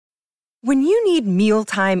When you need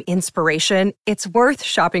mealtime inspiration, it's worth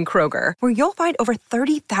shopping Kroger, where you'll find over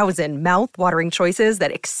 30,000 mouth-watering choices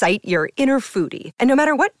that excite your inner foodie. And no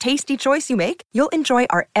matter what tasty choice you make, you'll enjoy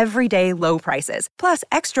our everyday low prices, plus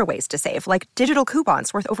extra ways to save, like digital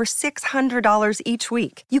coupons worth over $600 each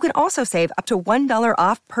week. You can also save up to $1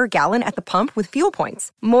 off per gallon at the pump with fuel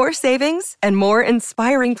points. More savings and more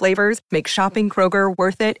inspiring flavors make shopping Kroger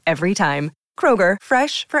worth it every time. Kroger,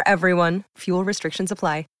 fresh for everyone. Fuel restrictions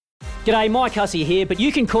apply. G'day, Mike Hussey here, but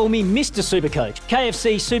you can call me Mr. Supercoach.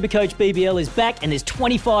 KFC Supercoach BBL is back and there's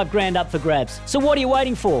 25 grand up for grabs. So what are you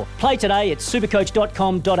waiting for? Play today at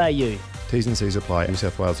supercoach.com.au. T's and C's apply. New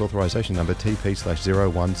South Wales authorisation number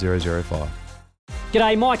TP/01005.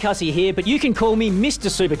 G'day, Mike Hussey here, but you can call me Mr.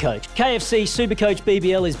 Supercoach. KFC Supercoach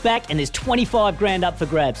BBL is back and there's 25 grand up for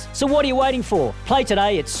grabs. So what are you waiting for? Play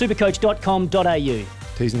today at supercoach.com.au.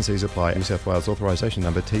 T's and C's apply. New South Wales authorisation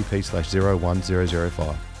number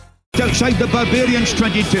TP/01005. Outside the Barbarians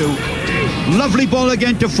 22. Lovely ball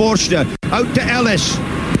again to Forster. Out to Ellis.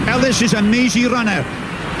 Ellis is a mazy runner.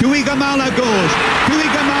 Tuigamala goes.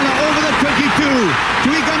 Tuigamala over the 22.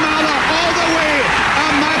 Tuigamala all the way. A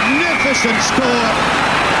magnificent score.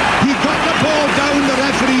 He got the ball down, the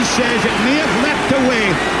referee says. It may have leapt away.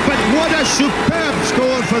 But what a superb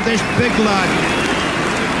score for this big lad.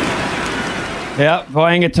 Yeah,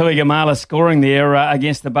 Vaenga Tuigamala scoring there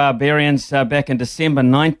against the Barbarians back in December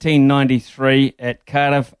 1993 at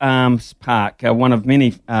Cardiff Arms Park. One of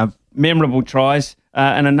many memorable tries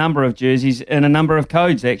in a number of jerseys, in a number of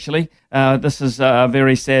codes, actually. This is a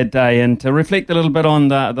very sad day. And to reflect a little bit on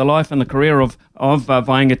the life and the career of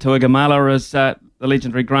Vaenga Tuigamala is the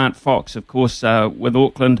legendary Grant Fox, of course, with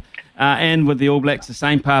Auckland. And with the All Blacks, the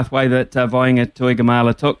same pathway that Vaenga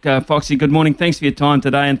Tuigamala took. Foxy, good morning. Thanks for your time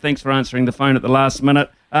today and thanks for answering the phone at the last minute.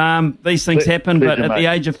 These things happen, but at the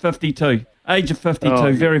age of 52,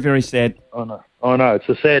 very, very sad. I know. It's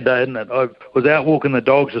a sad day, isn't it? I was out walking the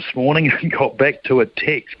dogs this morning and got back to a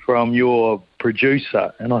text from your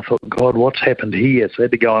producer and I thought, God, what's happened here? So I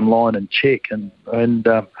had to go online and check and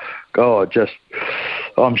God, just,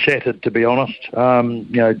 I'm shattered, to be honest.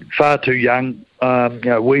 Far too young.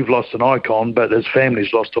 We've lost an icon, but his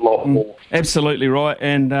family's lost a lot more. Absolutely right,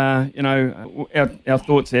 and our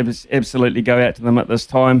thoughts absolutely go out to them at this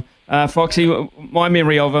time. Foxy, my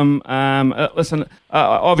memory of him,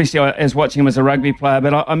 obviously I was watching him as a rugby player,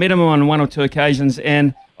 but I met him on one or two occasions,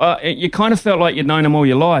 and you kind of felt like you'd known him all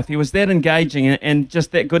your life. He was that engaging and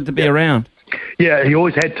just that good to be around. Yeah, he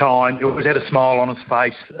always had time. He always had a smile on his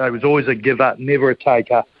face. He was always a giver, never a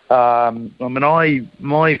taker.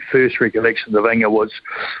 My first recollection of Inga was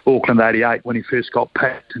Auckland 88 when he first got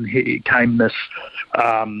picked, and he came this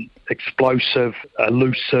explosive,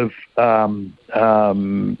 elusive,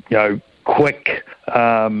 quick,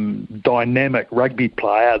 dynamic rugby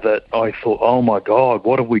player that I thought, oh my God,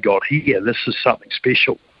 what have we got here? This is something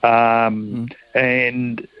special. And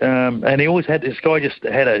he always had, this guy just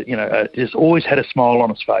had just always had a smile on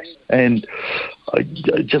his face. And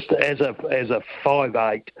just as a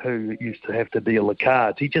 5'8" who used to have to deal the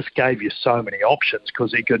cards, he just gave you so many options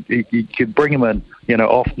because he could bring him in,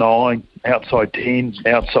 off 9, outside 10,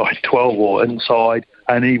 outside 12 or inside.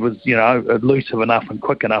 And he was, elusive enough and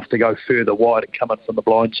quick enough to go further wide and come in from the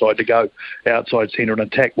blind side to go outside centre and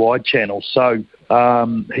attack wide channels. So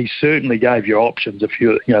he certainly gave you options if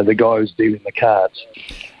you're, the guy who's dealing the cards.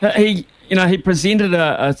 He presented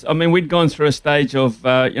we'd gone through a stage of,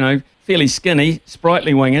 fairly skinny,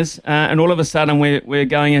 sprightly wingers, and all of a sudden we're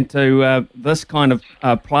going into this kind of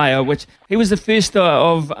player, which he was the first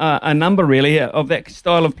of a number, really, of that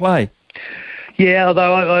style of play. Yeah,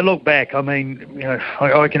 although I look back, I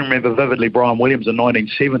can remember vividly Brian Williams in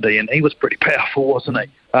 1970, and he was pretty powerful, wasn't he?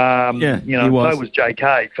 He was. So was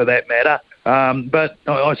JK, for that matter. But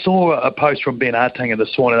I saw a post from Ben Artinger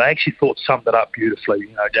this morning. I actually thought summed it up beautifully,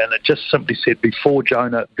 and it just simply said, before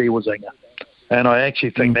Jonah, there was Inga. And I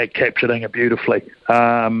actually think that captured Inga beautifully.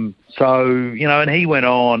 And he went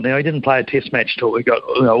on. He didn't play a test match till we got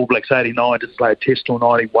All Blacks 89, didn't play a test till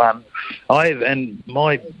 91. And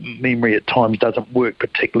my memory at times doesn't work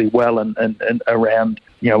particularly well and around,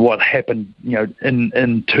 what happened,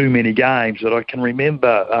 in too many games. But I can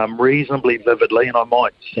remember reasonably vividly, and I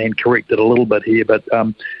might stand corrected a little bit here, but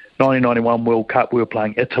 1991 World Cup, we were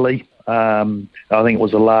playing Italy. I think it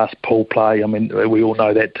was the last pool play. We all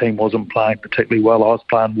know that team wasn't playing particularly well. I was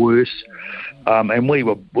playing worse. and we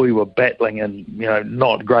were battling in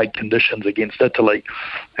not great conditions against Italy,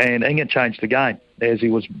 and Inga changed the game, as he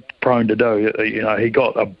was prone to do. He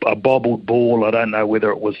got a bobbled ball. I don't know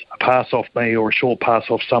whether it was a pass off me or a short pass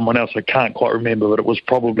off someone else. I can't quite remember, but it was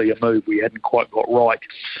probably a move we hadn't quite got right.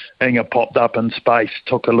 Inga popped up in space,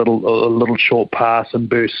 took a little short pass and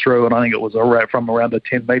burst through, and I think it was from around the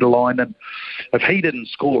 10-metre line. And if he didn't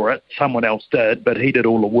score it, someone else did, but he did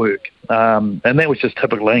all the work. And that was just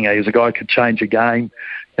typical Inga. He's a guy who could change a game.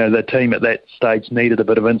 The team at that stage needed a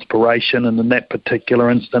bit of inspiration, and in that particular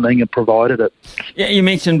instant, Inga provided it. Yeah, you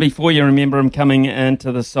mentioned before you remember him coming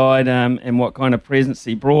into the side and what kind of presence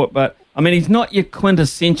he brought, but I mean, he's not your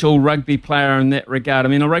quintessential rugby player in that regard. I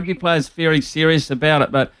mean, a rugby player is very serious about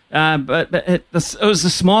it, but it was the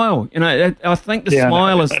smile. I think the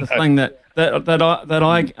smile is the thing that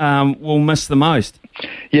I will miss the most.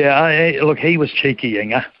 Yeah, look, he was cheeky,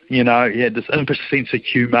 Inga. He had this sense of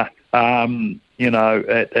humour.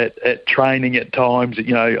 At training at times,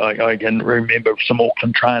 I can remember some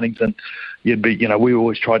Auckland trainings, and we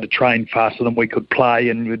always tried to train faster than we could play,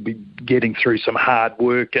 and you'd be getting through some hard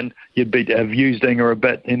work, and you'd have used Inga a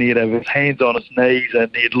bit, and he'd have his hands on his knees,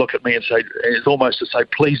 and he'd look at me and say, it's almost to say,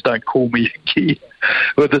 please don't call me again,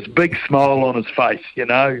 with this big smile on his face,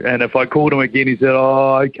 and if I called him again, he said,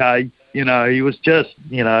 oh, okay. He was just,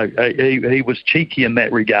 he was cheeky in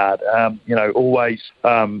that regard. Always,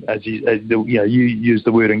 as you used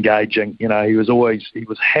the word engaging. He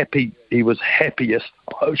was happy. He was happiest,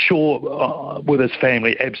 sure, with his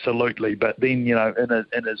family, absolutely. But then,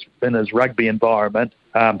 in his rugby environment,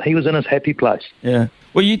 he was in his happy place. Yeah.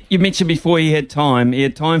 Well, you mentioned before he had time. He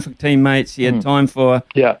had time for teammates. He had time for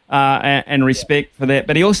and respect for that.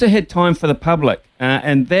 But he also had time for the public,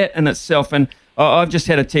 and that in itself. And I've just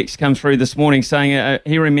had a text come through this morning saying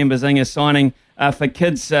he remembers Inga signing for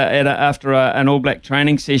kids after an All Black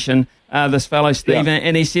training session, this fellow Steve,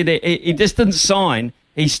 and he said he just didn't sign.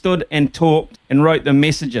 He stood and talked and wrote the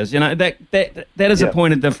messages. That is a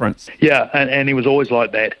point of difference. Yeah, and he was always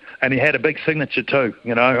like that. And he had a big signature too,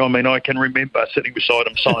 I mean, I can remember sitting beside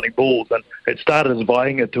him signing balls, and it started as by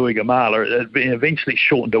Inga Tuigamala. It eventually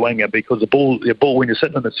shortened to Inga because the ball, when you're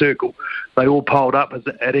sitting in a circle, they all piled up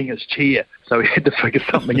at Inga's chair. So he had to figure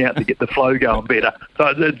something out to get the flow going better.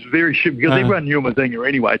 So it's very short, because everyone knew him as Inga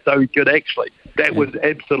anyway, so he could actually. That was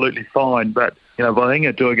absolutely fine, but by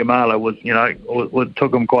Inga Tuigamala was, it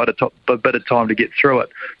took him quite a bit of time to get through it,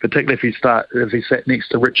 particularly if he sat next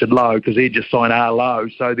to Richard Lowe, because he'd just signed R. Lowe,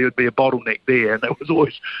 so there would be a bottleneck there, and there was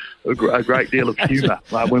always a great deal of humour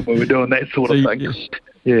when we were doing that sort of thing.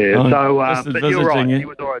 Yeah, but you're right, he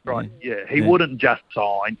was always right. Yeah, he wouldn't just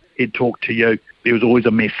sign, he'd talk to you. There was always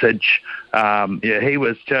a message. He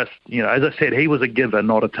was just, as I said, he was a giver,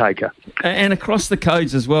 not a taker. And across the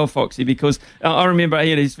codes as well, Foxy, because I remember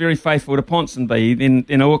he's very faithful to Ponsonby.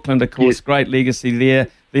 In Auckland, of course, great legacy there,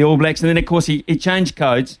 the All Blacks. And then, of course, he changed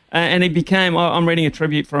codes and he became, I'm reading a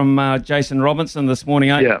tribute from Jason Robinson this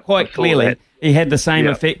morning. Quite clearly, he had the same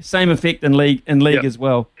effect in league as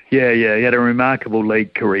well. Yeah, he had a remarkable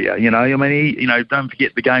league career. I mean, don't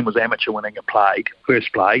forget the game was amateur when Inga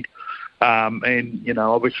first played. And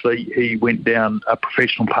obviously he went down a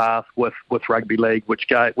professional path with rugby league, which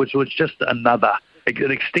was just another.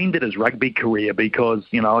 It extended his rugby career because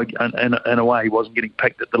in a way he wasn't getting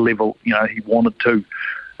picked at the level he wanted to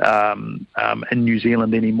in New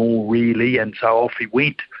Zealand anymore, really. And so off he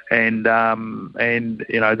went, and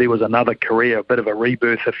there was another career, a bit of a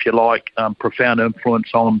rebirth, if you like, profound influence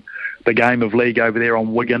on the game of league over there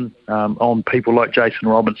on Wigan, on people like Jason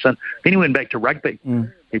Robinson. Then he went back to rugby.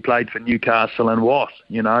 He played for Newcastle and Wasps,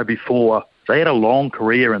 before. So he had a long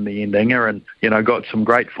career in the end, Inga, and, got some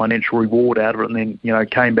great financial reward out of it, and then,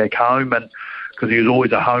 came back home, and because he was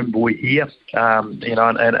always a homeboy here, and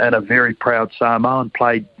a very proud Samoan,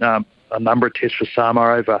 played a number of tests for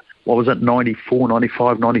Samoa over, 94,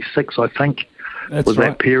 95, 96, I think. That's was right.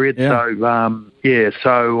 That period. Yeah.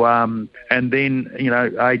 So, and then,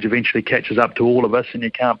 age eventually catches up to all of us, and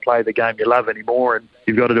you can't play the game you love anymore, and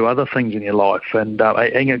you've got to do other things in your life. And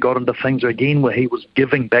Inga got into things again where he was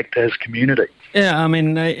giving back to his community. Yeah, I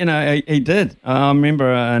mean, he did. I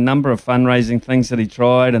remember a number of fundraising things that he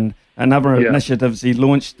tried, and a number of initiatives he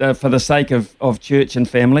launched for the sake of church and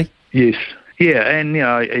family. Yes. Yeah, and,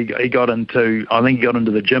 he got into, I think he got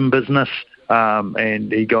into the gym business.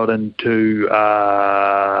 And he got into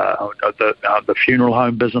the funeral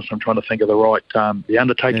home business. I'm trying to think of the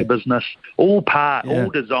undertaker business. All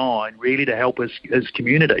designed really to help his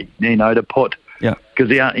community. To put because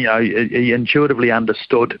he intuitively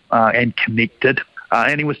understood and connected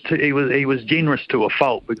And he was generous to a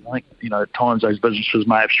fault, because I think, at times those businesses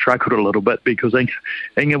may have struggled a little bit because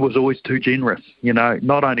Inga was always too generous,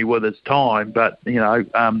 not only with his time, but,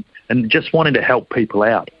 and just wanting to help people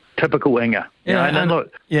out. Typical Inga.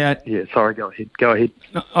 Sorry, go ahead.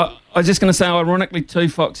 No, I was just going to say, ironically too,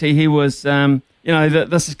 Foxy, he was, this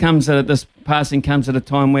passing comes at a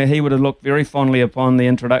time where he would have looked very fondly upon the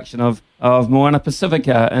introduction of Moana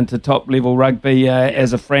Pacifica into top-level rugby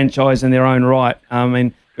as a franchise in their own right. I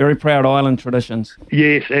mean, very proud island traditions.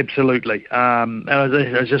 Yes, absolutely. I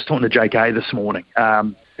was just talking to JK this morning,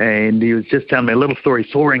 and he was just telling me a little story.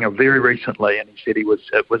 He saw Inga very recently, and he said it was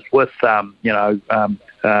with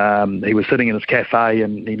he was sitting in his cafe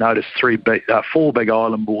and he noticed four big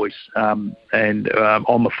island boys and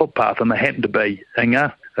on the footpath, and they happened to be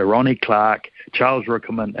Inga, Ronnie Clark, Charles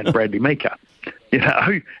Rickerman, and Bradley Meeker.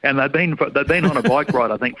 And they'd been on a bike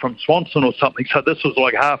ride, I think, from Swanson or something. So this was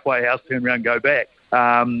like halfway house, turn around, go back.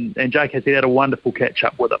 And Jake has had a wonderful catch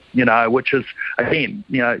up with him, which is, again,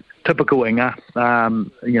 typical Inga,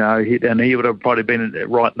 and he would have probably been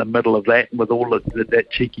right in the middle of that with all of that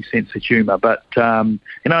cheeky sense of humour. But, and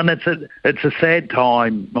it's a sad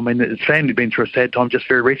time. I mean, his family had been through a sad time just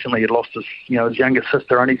very recently. He had lost his younger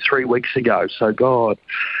sister only 3 weeks ago. So, God,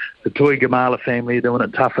 the Tui Gamala family are doing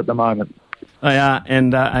it tough at the moment. They are,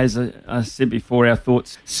 and as I said before, our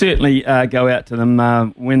thoughts certainly go out to them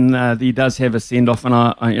when he does have a send-off.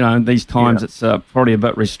 And these times it's probably a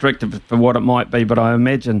bit restrictive for what it might be, but I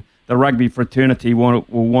imagine the rugby fraternity will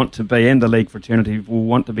want to be, and the league fraternity will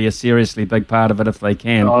want to be a seriously big part of it if they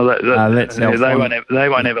can.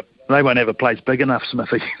 They won't have a place big enough,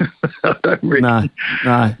 Smithy. I don't reckon.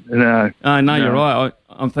 No. You're right.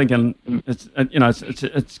 I'm thinking it's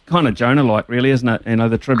kind of Jonah-like, really, isn't it?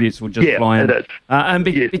 The tributes will just fly in. It is. And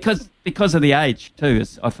because of the age too,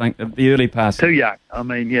 I think the early passing. Too young. I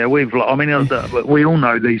mean, we all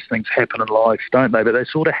know these things happen in life, don't they? But they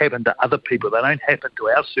sort of happen to other people. They don't happen to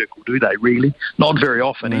our circle, do they? Really, not very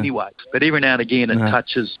often, anyway. But every now and again, it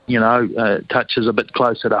touches a bit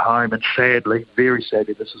closer to home. And sadly, very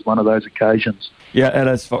sadly, this is one of those occasions. Yeah, it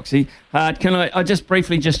is, Foxy. Can I just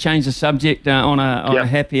briefly change the subject on a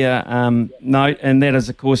happier note, and that is,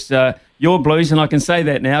 of course, your Blues, and I can say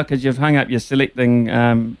that now because you've hung up your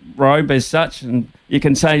selecting robe as such, and we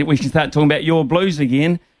can start talking about your Blues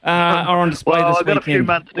again. Are on display this weekend. I've got a few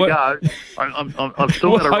months to go. I've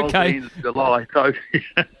still got to roll the end of July. So.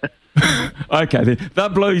 Okay, then. The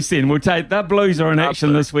Blues then. We'll take the Blues are in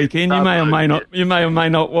action this weekend. You may or may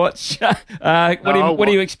not watch. What are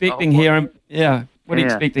you expecting here? What are you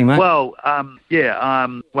expecting, mate? Well, they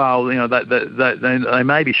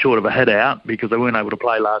may be short of a hit out because they weren't able to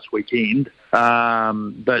play last weekend.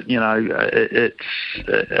 But this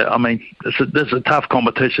is a tough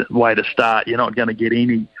competition way to start. You're not going to get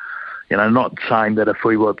any. Not saying that if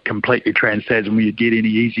we were completely Trans-Tasman we'd get any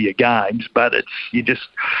easier games, but this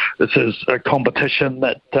is a competition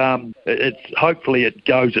that hopefully it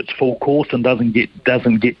goes its full course and doesn't get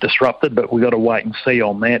disrupted. But we've got to wait and see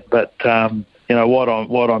on that. But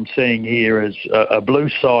what I'm seeing here is a blue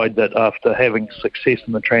side that, after having success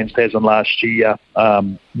in the Trans-Tasman last year,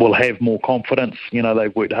 will have more confidence.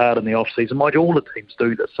 They've worked hard in the off season. Mind you, all the teams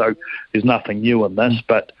do this, so there's nothing new in this.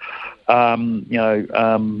 But they're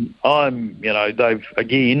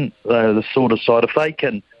the sort of side, if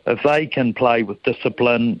they can play with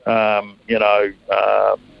discipline,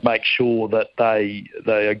 make sure that they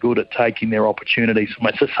are good at taking their opportunities.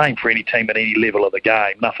 It's the same for any team at any level of the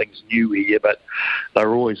game. Nothing's new here, but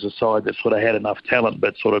they're always a side that sort of had enough talent,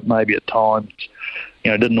 but sort of maybe at times,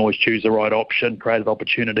 didn't always choose the right option, created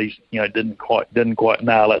opportunities, didn't quite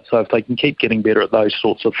nail it. So if they can keep getting better at those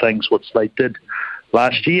sorts of things, which they did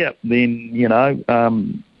last year, then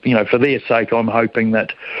for their sake, I'm hoping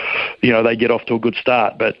that they get off to a good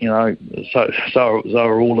start. But so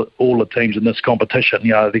are all the teams in this competition.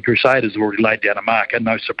 The Crusaders have already laid down a mark, and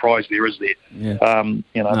no surprise there, is there? Yeah.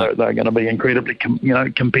 They're going to be incredibly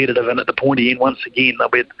competitive, and at the pointy end, once again, they'll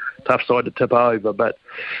be a tough side to tip over. But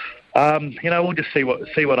we'll just see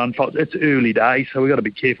what unfolds. It's early days, so we've got to be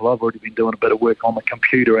careful. I've already been doing a bit of work on the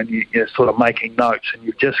computer, and you're sort of making notes, and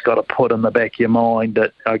you've just got to put in the back of your mind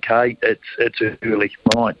that, okay, it's early,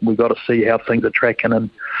 right? We've got to see how things are tracking in,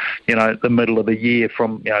 the middle of the year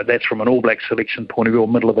that's from an All Black selection point of view, or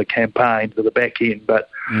middle of the campaign to the back end. But,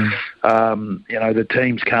 the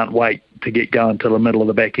teams can't wait to get going till the middle of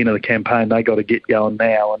the back end of the campaign. They got to get going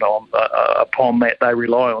now, and upon that they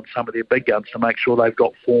rely on some of their big guns to make sure they've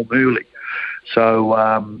got form early. So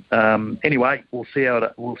anyway, we'll see how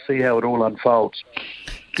it all unfolds.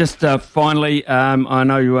 Just finally, I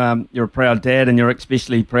know you're a proud dad, and you're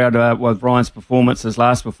especially proud with Ryan's performance, his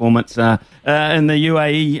last performance in the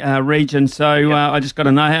UAE region. So I just got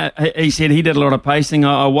to know, he said he did a lot of pacing.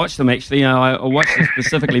 I watched him actually. I watched him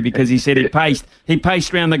specifically because he said he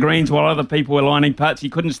paced around the greens while other people were lining putts. He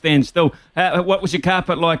couldn't stand still. What was your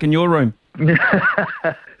carpet like in your room?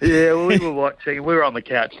 Yeah, well, we were watching. We were on the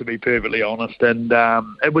couch, to be perfectly honest, and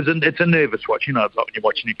it's a nervous watch. You know, it's like when you're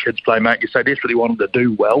watching your kids play, mate. You so desperately want them to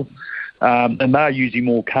do well, and they're usually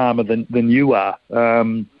more calmer than you are.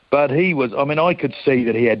 But he was. I mean, I could see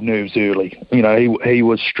that he had nerves early. You know, he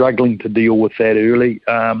was struggling to deal with that early.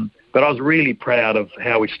 But I was really proud of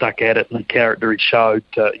how he stuck at it and the character he showed.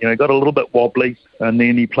 He got a little bit wobbly, and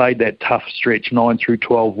then he played that tough stretch 9 through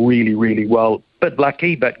 12 really, really well. Bit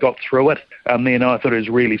lucky, but got through it. And then I thought it was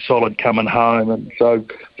really solid coming home, and so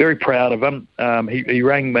very proud of him. He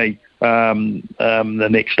rang me the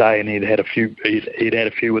next day, and he'd had a few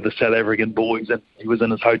with the South African boys, and he was in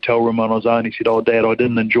his hotel room on his own. He said, "Oh, Dad, I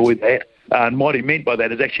didn't enjoy that." And what he meant by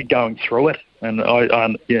that is actually going through it. And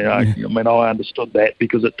I understood that,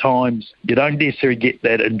 because at times you don't necessarily get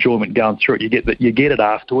that enjoyment going through it. You get it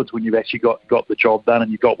afterwards when you've actually got the job done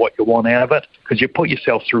and you got what you want out of it, because you put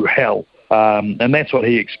yourself through hell. And that's what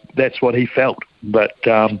he felt. But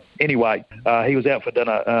anyway, he was out for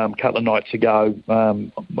dinner a couple of nights ago,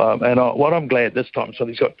 and what I'm glad this time, so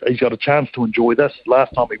he's got a chance to enjoy this.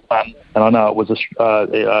 Last time he won, and I know it was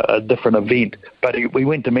a different event, but we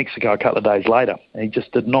went to Mexico a couple of days later, and he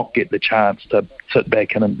just did not get the chance to sit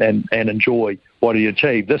back and enjoy what he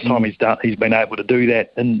achieved. This time he's been able to do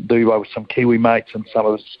that in Dubai with some Kiwi mates and some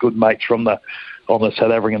of his good mates on the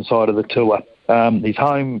South African side of the tour. He's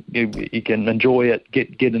home. He can enjoy it.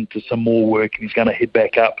 Get into some more work, and he's going to head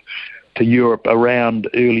back up to Europe around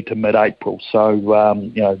early to mid-April. So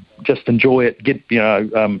just enjoy it.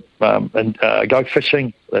 Go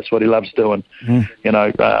fishing. That's what he loves doing.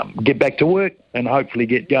 Get back to work and hopefully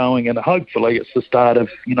get going. And hopefully it's the start of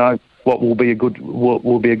what will be a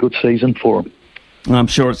good season for him. I'm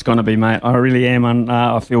sure it's going to be, mate. I really am, and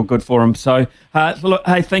I feel good for him. So, look,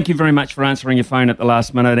 hey, thank you very much for answering your phone at the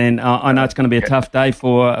last minute. And I know it's going to be a tough day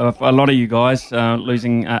for a lot of you guys,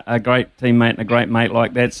 losing a great teammate and a great mate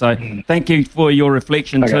like that. So, thank you for your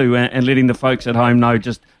reflection too, and letting the folks at home know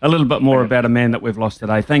just a little bit more about a man that we've lost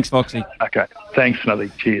today. Thanks, Foxy. Okay. Thanks,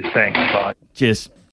 Smithy. Cheers. Thanks. Bye. Cheers.